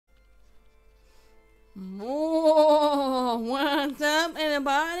Whoa, what's up,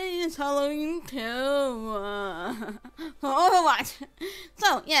 everybody? It's Halloween too. Overwatch.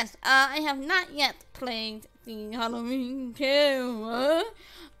 So, yes, I have not yet played the Halloween 2 for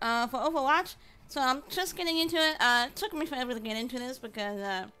Overwatch. So I'm just getting into it. It took me forever to get into this because,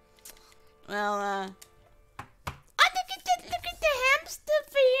 oh, look at the hamster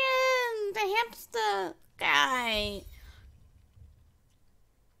fan! The hamster guy.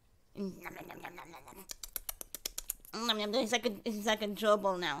 He's like a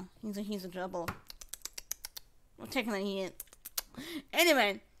gerbil now. He's a gerbil. Well, technically he is.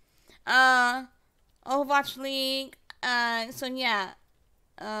 Anyway, Overwatch League. So yeah,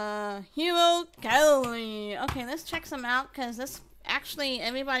 Hero Gallery. Okay, let's check some out because this actually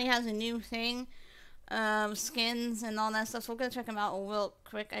everybody has a new thing, skins and all that stuff. So we're gonna check them out real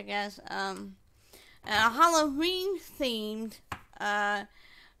quick, I guess. Halloween themed.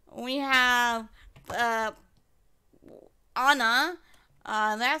 We have Anna.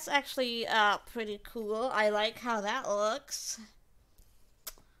 That's actually pretty cool. I like how that looks.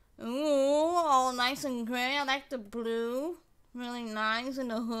 Ooh, all nice and gray. I like the blue. Really nice in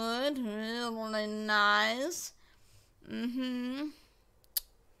the hood. Really nice.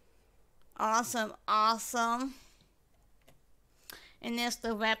 Awesome, awesome. And there's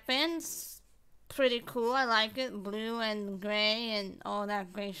the weapons. Pretty cool. I like it. Blue and gray and all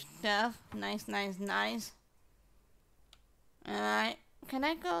that gray stuff. Nice, nice, nice. Alright. Can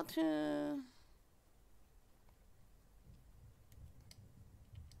I go to...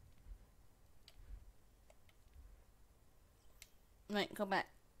 Wait, go back.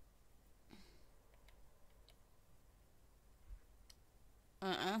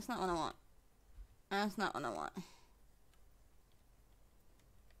 That's not what I want. That's not what I want.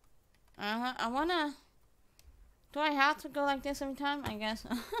 I wanna... Do I have to go like this every time? I guess.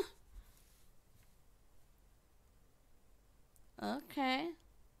 Okay.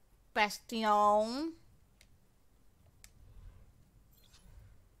 Bastion.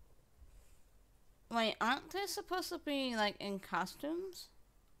 Wait, aren't they supposed to be, like, in costumes?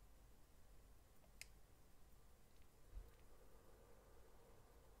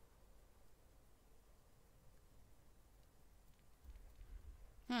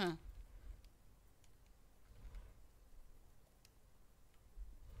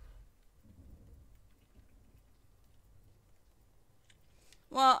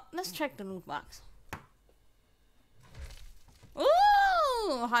 Well, let's check the loot box. Ooh!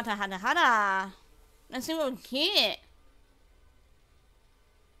 Hada hada hada! Let's see what we get.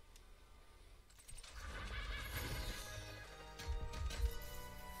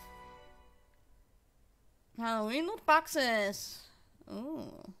 Halloween loot boxes.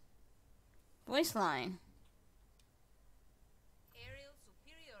 Ooh. Voice line. Aerial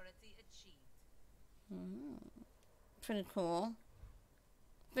superiority achieved. Pretty cool.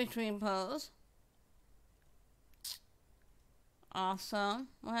 Victory pose. Awesome.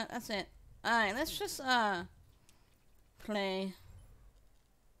 Well, that's it. Alright, let's just, play.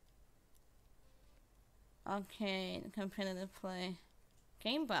 Okay, competitive play.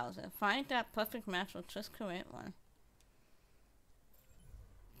 Game browser. Find that perfect match or just create one.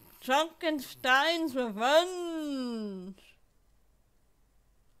 Junkenstein's Revenge!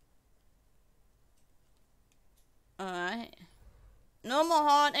 Alright. Normal,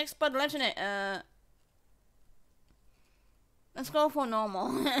 hard, expert, legendary. Let's go for normal.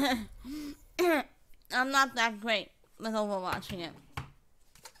 I'm not that great with Overwatching it.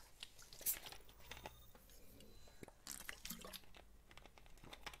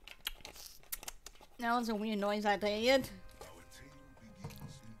 That was a weird noise I did. Our tale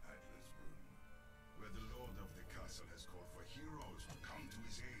begins in Adler's room, where the lord of the castle has called for heroes to come to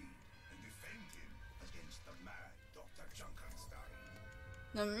his aid and defend him against the mad Dr. Junkenstein.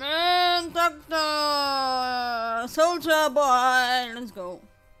 The man doctor! Soldier boy! Let's go. A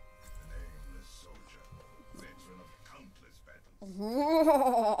nameless soldier, veteran of countless battles.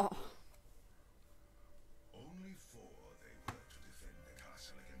 Whoa. Only four they were to defend the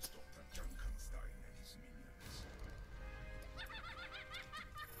castle against Dr. Junkenstein and his minions.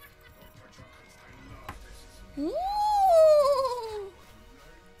 Dr. Junkenstein loved his Woo!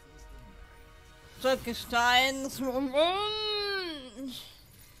 Tonight was the night. Junkenstein's Revenge!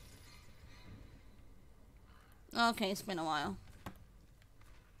 Okay, it's been a while.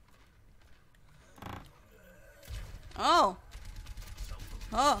 Oh!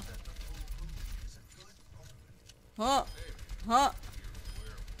 Oh! Oh! Oh!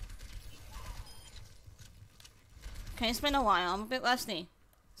 Okay, it's been a while. I'm a bit rusty.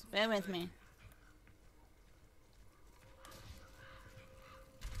 So bear with me.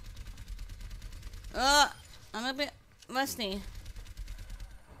 I'm a bit rusty.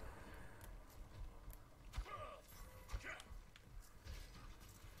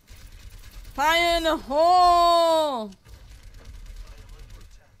 Fire in the hole!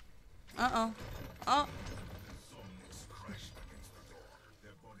 Uh-oh. Oh. Zombies crashed against the door,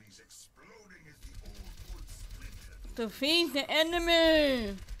 their bodies exploding as the old wood splintered. Defeat the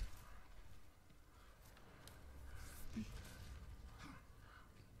enemy!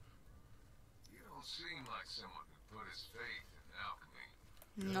 You don't seem like someone who put his faith in alchemy.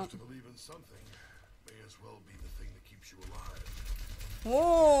 You Nope. have to believe in something. May as well be the thing that keeps you alive.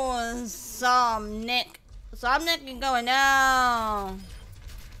 Oh, Somnick. Somnick, you're going down.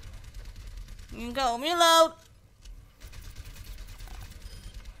 You can go. Reload.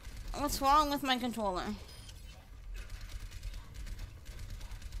 What's wrong with my controller?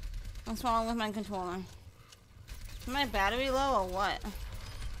 What's wrong with my controller? Is my battery low or what?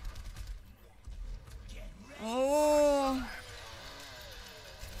 Oh.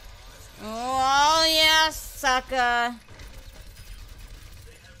 Oh, yeah, sucker.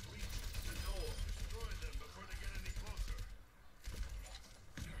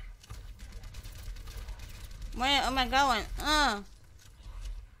 Where am I going? Oh.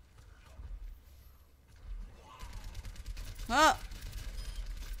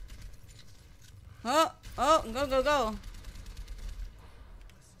 Oh, oh, go, go, go.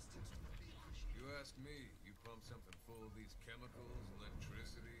 You ask me, you pump something full of these chemicals,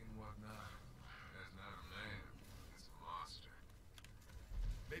 electricity, and whatnot. That's not a man. It's a monster.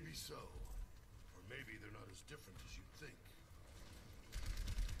 Maybe so. Or maybe they're not as different as you think.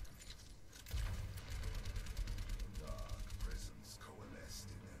 Dark presence coalesced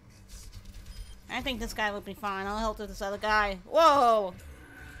in their midst. I think this guy would be fine. I'll help this other guy. Whoa!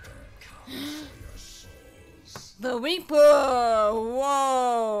 For your souls. The Reaper!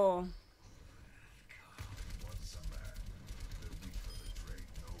 Whoa! Once a man, the Reaper betrayed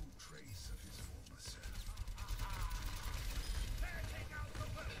no trace of his former self.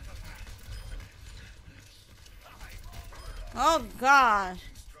 Oh gosh.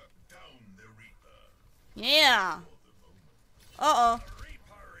 He struck down the Reaper. Yeah. For the moment. Uh-oh. The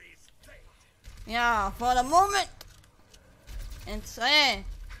Reaper is dead. Yeah, for the moment. It's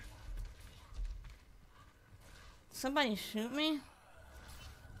somebody shoot me?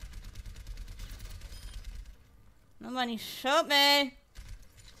 Nobody shoot me.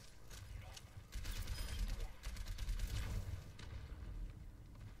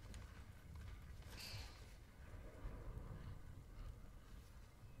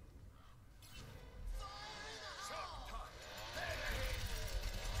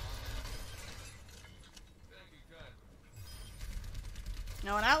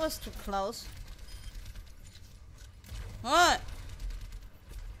 No, that was too close. What?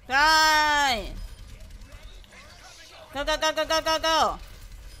 Die! Go, go, go, go, go, go, go!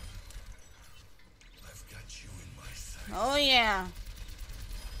 I've got you in my sight. Oh yeah.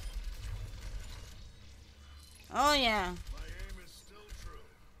 Oh yeah. My aim is still true.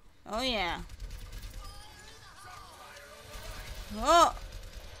 Oh yeah. Oh!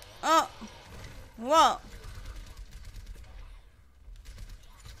 Oh! Whoa!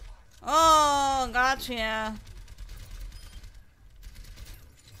 Oh, gotcha.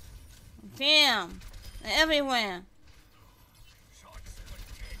 Damn. They're everywhere. Shots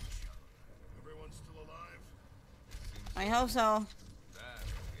potential. Everyone's still alive? I hope so. That,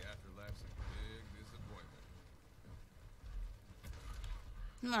 the afterlife's a big disappointment.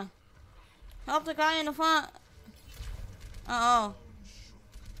 Come on. Help the guy in the front. Uh-oh. Stone shook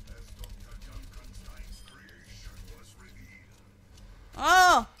as Dr. Junkenstein's creation was revealed.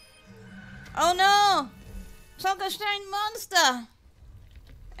 Oh! Oh no! Junkenstein monster!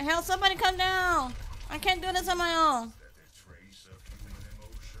 Hell, somebody come down! I can't do this on my own. Is that a trace of human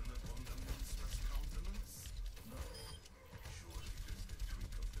emotion upon the monster's countenance? No. Surely just a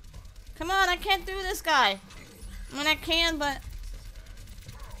tweak of the mind. Come on, I can't do this guy. I mean, I can, but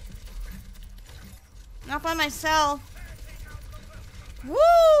not by myself. Woo!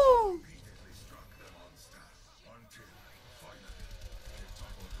 Repeatedly struck the monster until finally it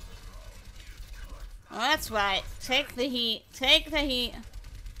toppled to the ground. Oh, that's right. Take the heat. Take the heat. I've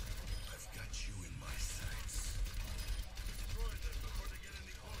got you in my sights. Destroy them before they get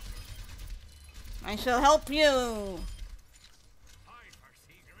any closer. I shall help you. I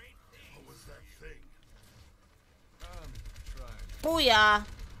foresee great things. What was that thing? I'm trying. Booyah.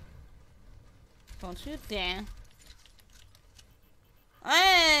 Don't you dare.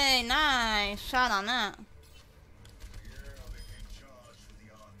 Hey, nice shot on that. Here they can charge for the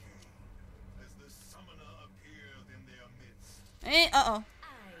arcane as the summoner appeared in their midst. Hey, uh-oh. I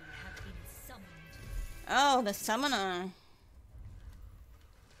have been summoned. Oh, the summoner.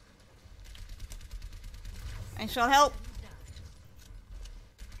 I shall help.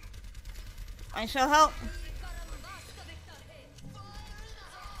 I shall help.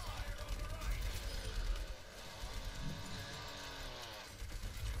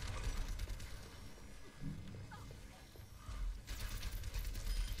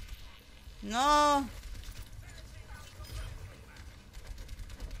 No.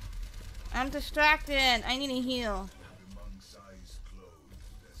 I'm distracted. I need a heal. The monk's eyes closed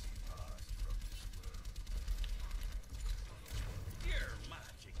as he passed from this world. Your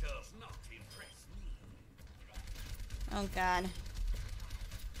magic does not impress me. Oh god.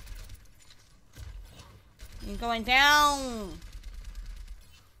 You're going down.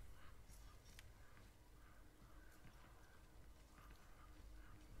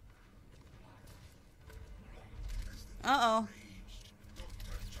 Uh-oh. Dr.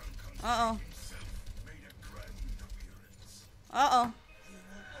 Junkenstein Uh-oh. himself made a grand appearance. Uh-oh. You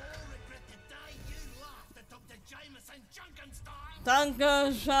will all regret the day you laughed at Dr. Jameson Junkenstein.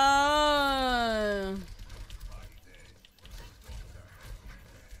 Junkenstein. By then, the doctor had been dead.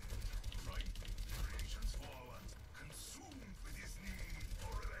 Frightening creations fallen, consumed with his need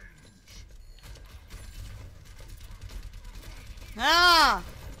for revenge. Ah!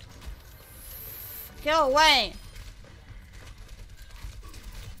 Go away.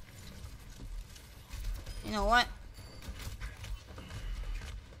 You know what?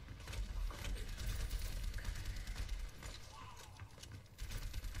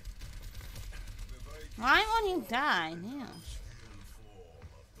 Why won't he die? Yeah. Still form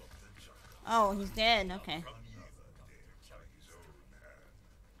of Dr. Junkenstein. Oh, he's dead. Okay. Another dead by his own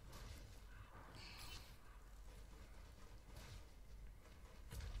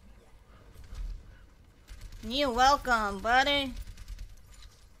hand. You're welcome, buddy.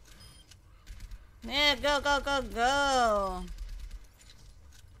 Yeah, go, go, go, go.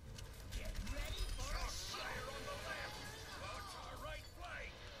 Get ready for a fire on the left. Watch our right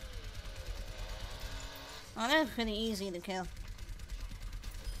flank. Oh, that's pretty easy to kill.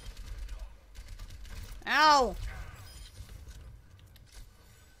 Ow!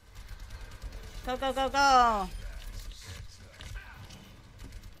 Go, go, go, go! I've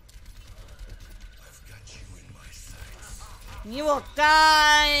got you in my sights. You will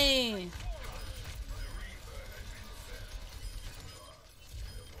die!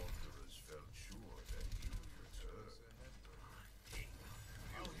 The wanderers felt sure that he would return.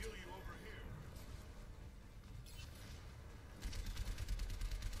 I'll heal you over here.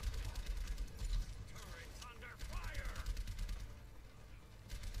 Turret under fire.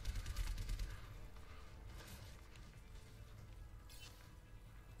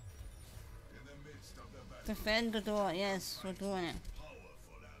 In the midst of the battle, Defend the door. Yes, we're doing it.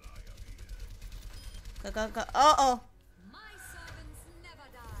 powerful ally appeared. Go, go, go. Uh-oh! My servants never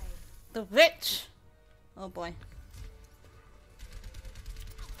die. The witch! Oh boy.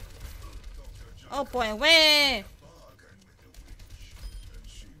 Dr. Oh boy, away! bargain with the witch, and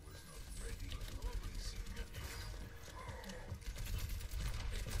she was not ready to release him.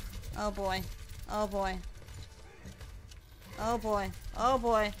 Oh boy. Oh boy. Oh boy. Oh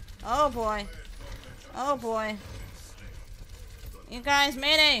boy. Oh boy. Oh boy. You guys,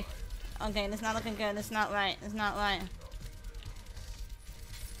 mayday! Okay, that's not looking good. That's not right. That's not right.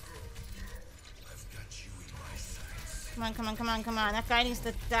 I've got you in my sights. Come on, come on, come on, come on. That guy needs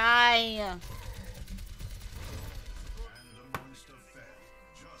to die. And the monster fell,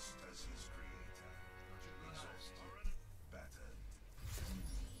 just as his creator, exhausted, battered,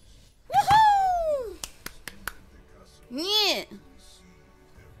 Woohoo! the castle Yeah! received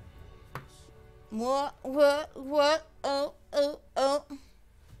their rewards. What? Oh, oh, oh.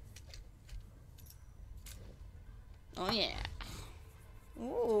 Oh, yeah.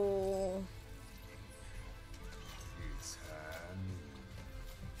 Ooh. It's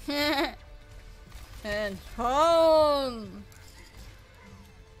hand. And home.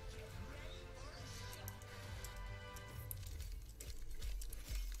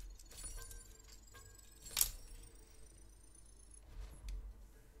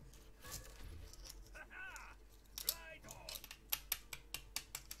 Right on.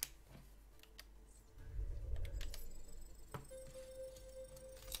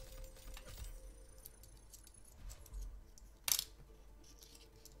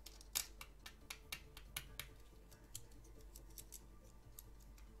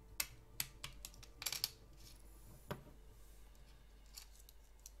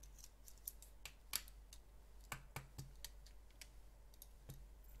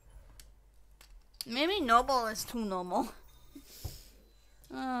 Maybe noble is too normal.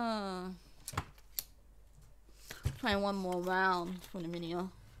 Uh. play one more round for the video. Our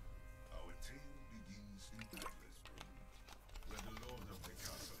tale begins in Atlas Room, where the lord of the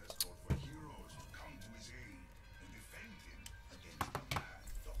castle has called for heroes who come to his aid and defend him against the mad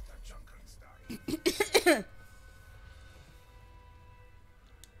Dr. Junkenstein.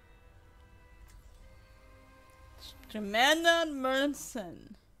 Commander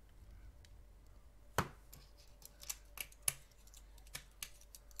Merson.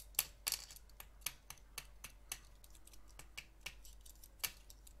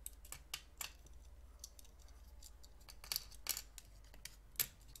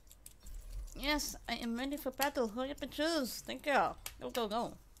 Yes, I am ready for battle. Hurry up and choose. Thank you. Go, go,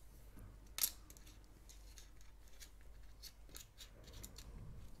 go.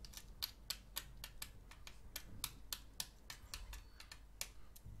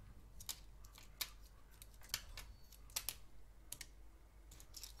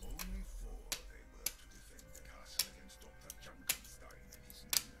 Only four they were to defend the castle against Dr. Junkenstein and his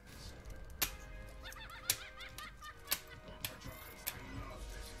minions. Dr. Junkenstein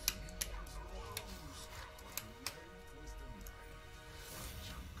loved as his minions arose, but tonight was the night of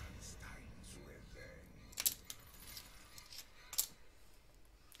Junkenstein's revenge.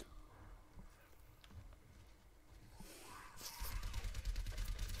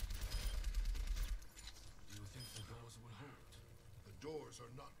 Do you think the doors will hold? The doors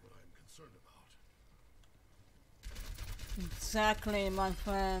are not what I'm concerned about. Exactly, my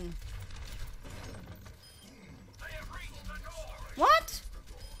friend. They have reached the door! What? The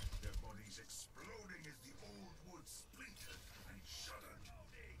door, their bodies exploding as the old wood splintered and shuddered.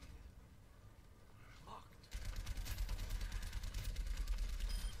 Locked.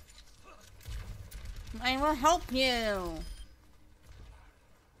 I will help you.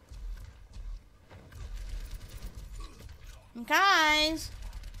 Guys.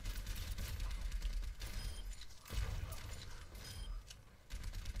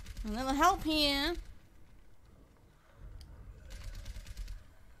 A little help here.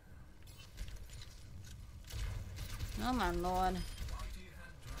 Oh my lord. Because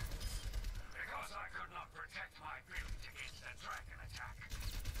I could not protect my village against a dragon attack.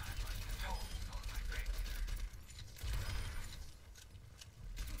 I must atone for my failure.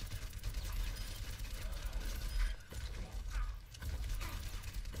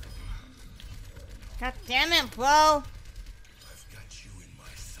 God damn it, bro. I've got you in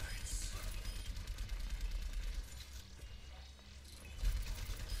my sights.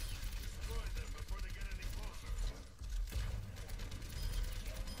 Destroy them before they get any closer.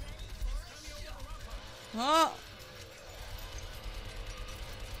 Oh.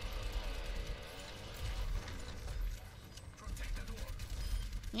 Protect the door.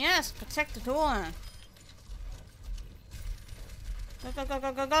 Yes, protect the door. Go, go, go,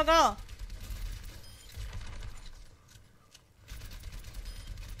 go, go, go, go.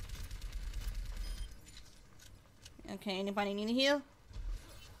 Okay, anybody need a heal?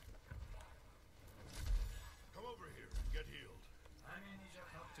 Come over here and get healed. I may need your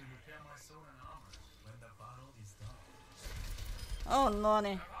help to repair my sword and armor when the battle is done. Oh,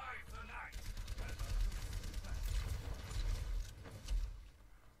 lordy. Survive the night.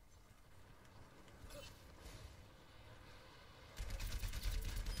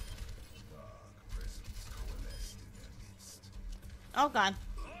 Dark presence coalesced in their midst. Oh, God.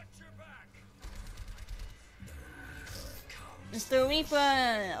 Watch your back. It's the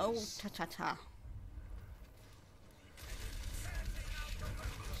Reaper. Oh, ta-ta-ta.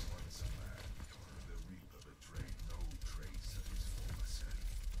 Once a man, the Reaper betrayed no trace of his former self.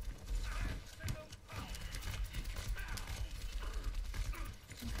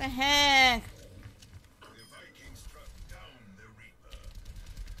 What the heck? The Vikings struck down the Reaper.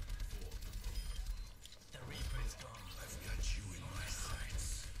 The Reaper is gone. I've got you in my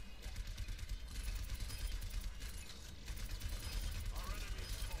sights. Our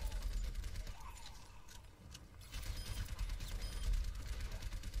enemies fall.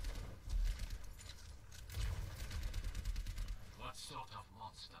 What sort of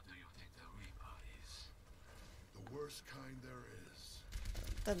monster do you think the Reaper is? The worst kind there is.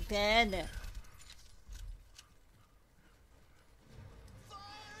 The dead.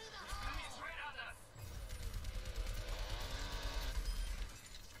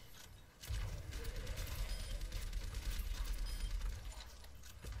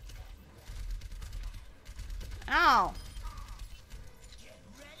 Ow.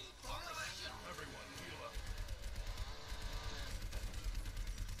 Everyone heal up.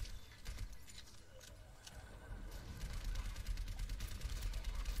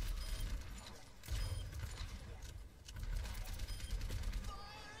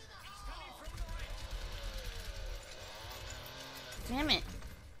 Damn it.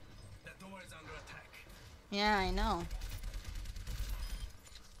 The door is under attack. Yeah, I know.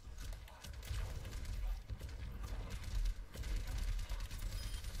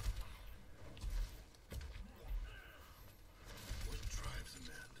 What drives a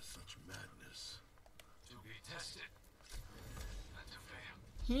man to such madness? To be tested. And to fail.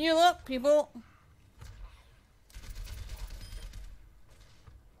 Heal up, people.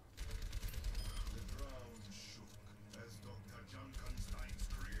 The ground shook as Dr. Junkenstein's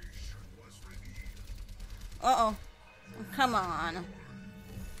creation was revealed. Uh-oh. Come on.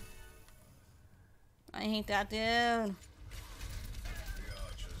 I hate that dude. The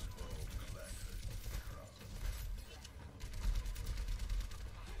archer's bow clattered the ground.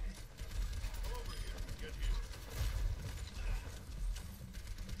 Come over here. Get here.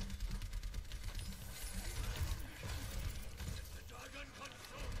 The dragon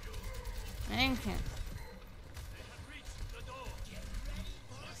consumed you. Thank you. They have reached the door. Get ready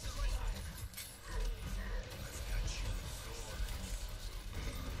for a Let's catch you, sword.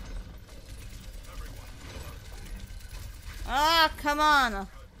 Everyone, Ah, come on. cut down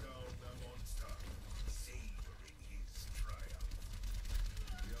the monster, savoring his triumph.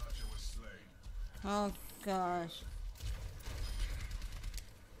 The archer was slain. Oh, gosh.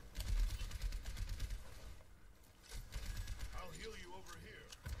 I'll heal you over here.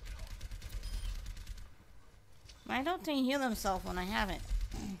 Why don't they heal themselves when I have it?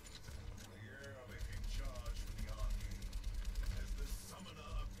 The air became charged with the arcane as the summoner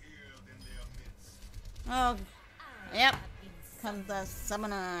appeared in their midst. Oh, yep. Comes the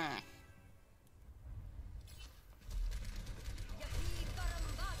summoner.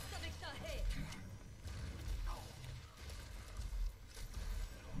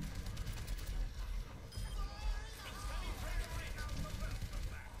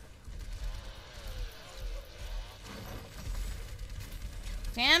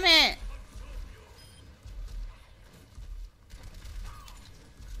 Damn it!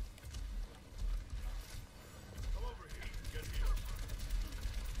 Come over here. Get here.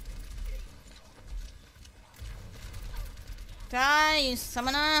 Die, you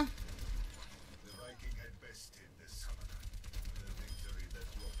summoner! The Viking had bested the summoner. The victory that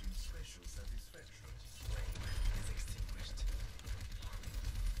brought him special satisfaction. is extinguished.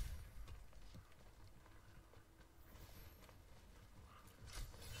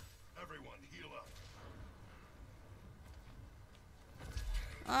 Everyone, heal up.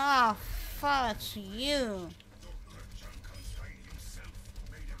 Oh, fudge you. Dr. Junkenstein himself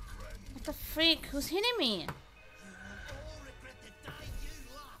made a grand. What the freak? Who's hitting me? All regret the day you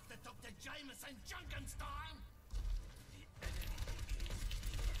laughed at Dr. Jameson Junkenstein. The enemy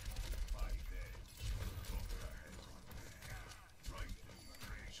By then, Doctor had run mad, driving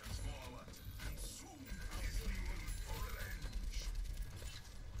creations forward, consumed his need for revenge.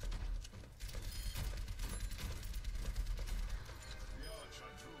 The archer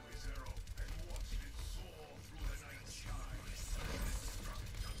drew his arrow and watched it soar through the night sky. Struck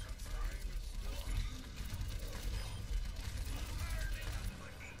Junkenstein.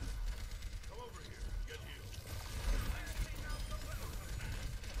 Come over here. Get healed.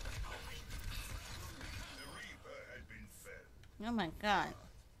 The Reaper had been felled. Oh my god.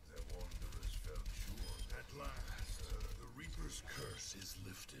 The wanderers felt sure. At last, the Reaper's curse is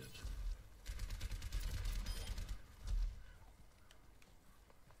lifted.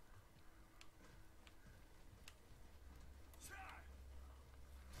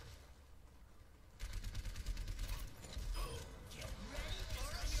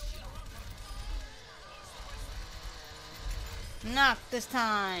 Knock this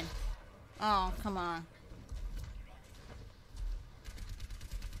time. Oh, come on.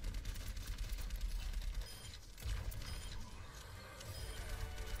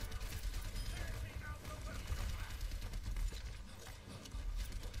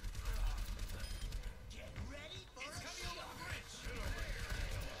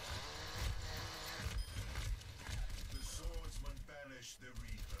 The swordsman banished the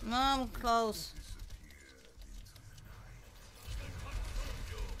Reaper. No, I'm close. Disappeared into the night.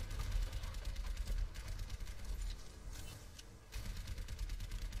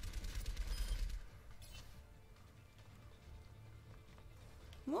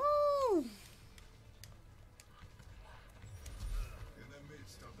 Woo! In the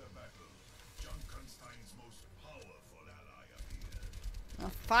midst of the battle, Junkenstein's most powerful ally appeared. A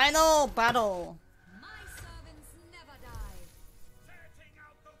final battle. My servants never die. setting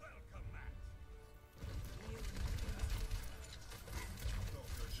out the welcome mat.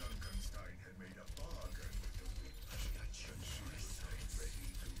 Dr. Junkenstein had made a bargain with the witch, and she was ready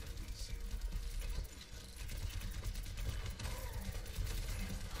to release him.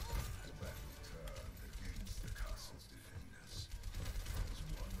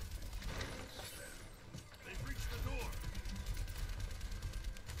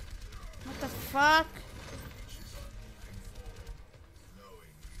 What the fuck?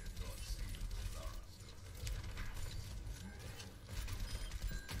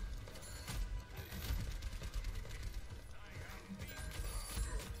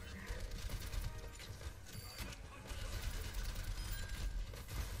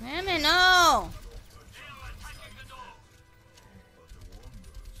 Damn it, no!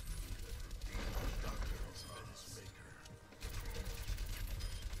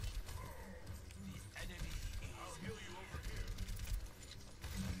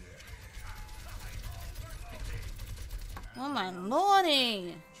 Oh my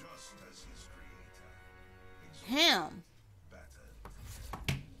lordy! Damn.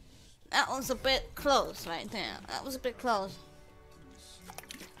 That was a bit close right there. That was a bit close.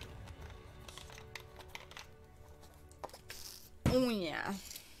 Oh yeah.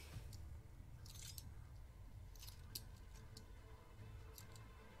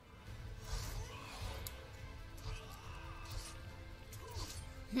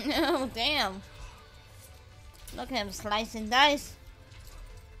 Oh damn. Look at him slicing dice.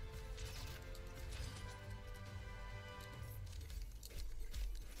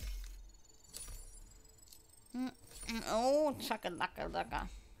 Oh, chaka-laka-laka.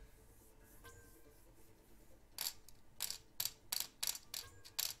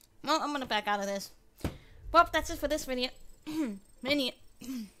 Well, I'm gonna back out of this. Well, that's it for this video. My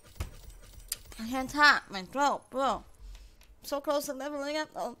hand's hot. My throat, bro. So close to leveling up.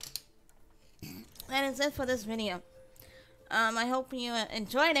 Oh. That is it for this video. I hope you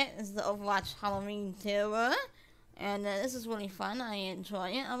enjoyed it. This is the Overwatch Halloween tour. And this is really fun. I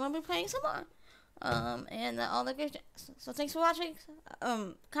enjoy it. I'm gonna be playing some more. And all the good shit. So thanks for watching.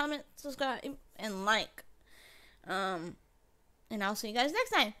 Comment, subscribe, and like. And I'll see you guys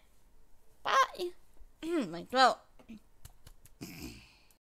next time. Bye. My throat.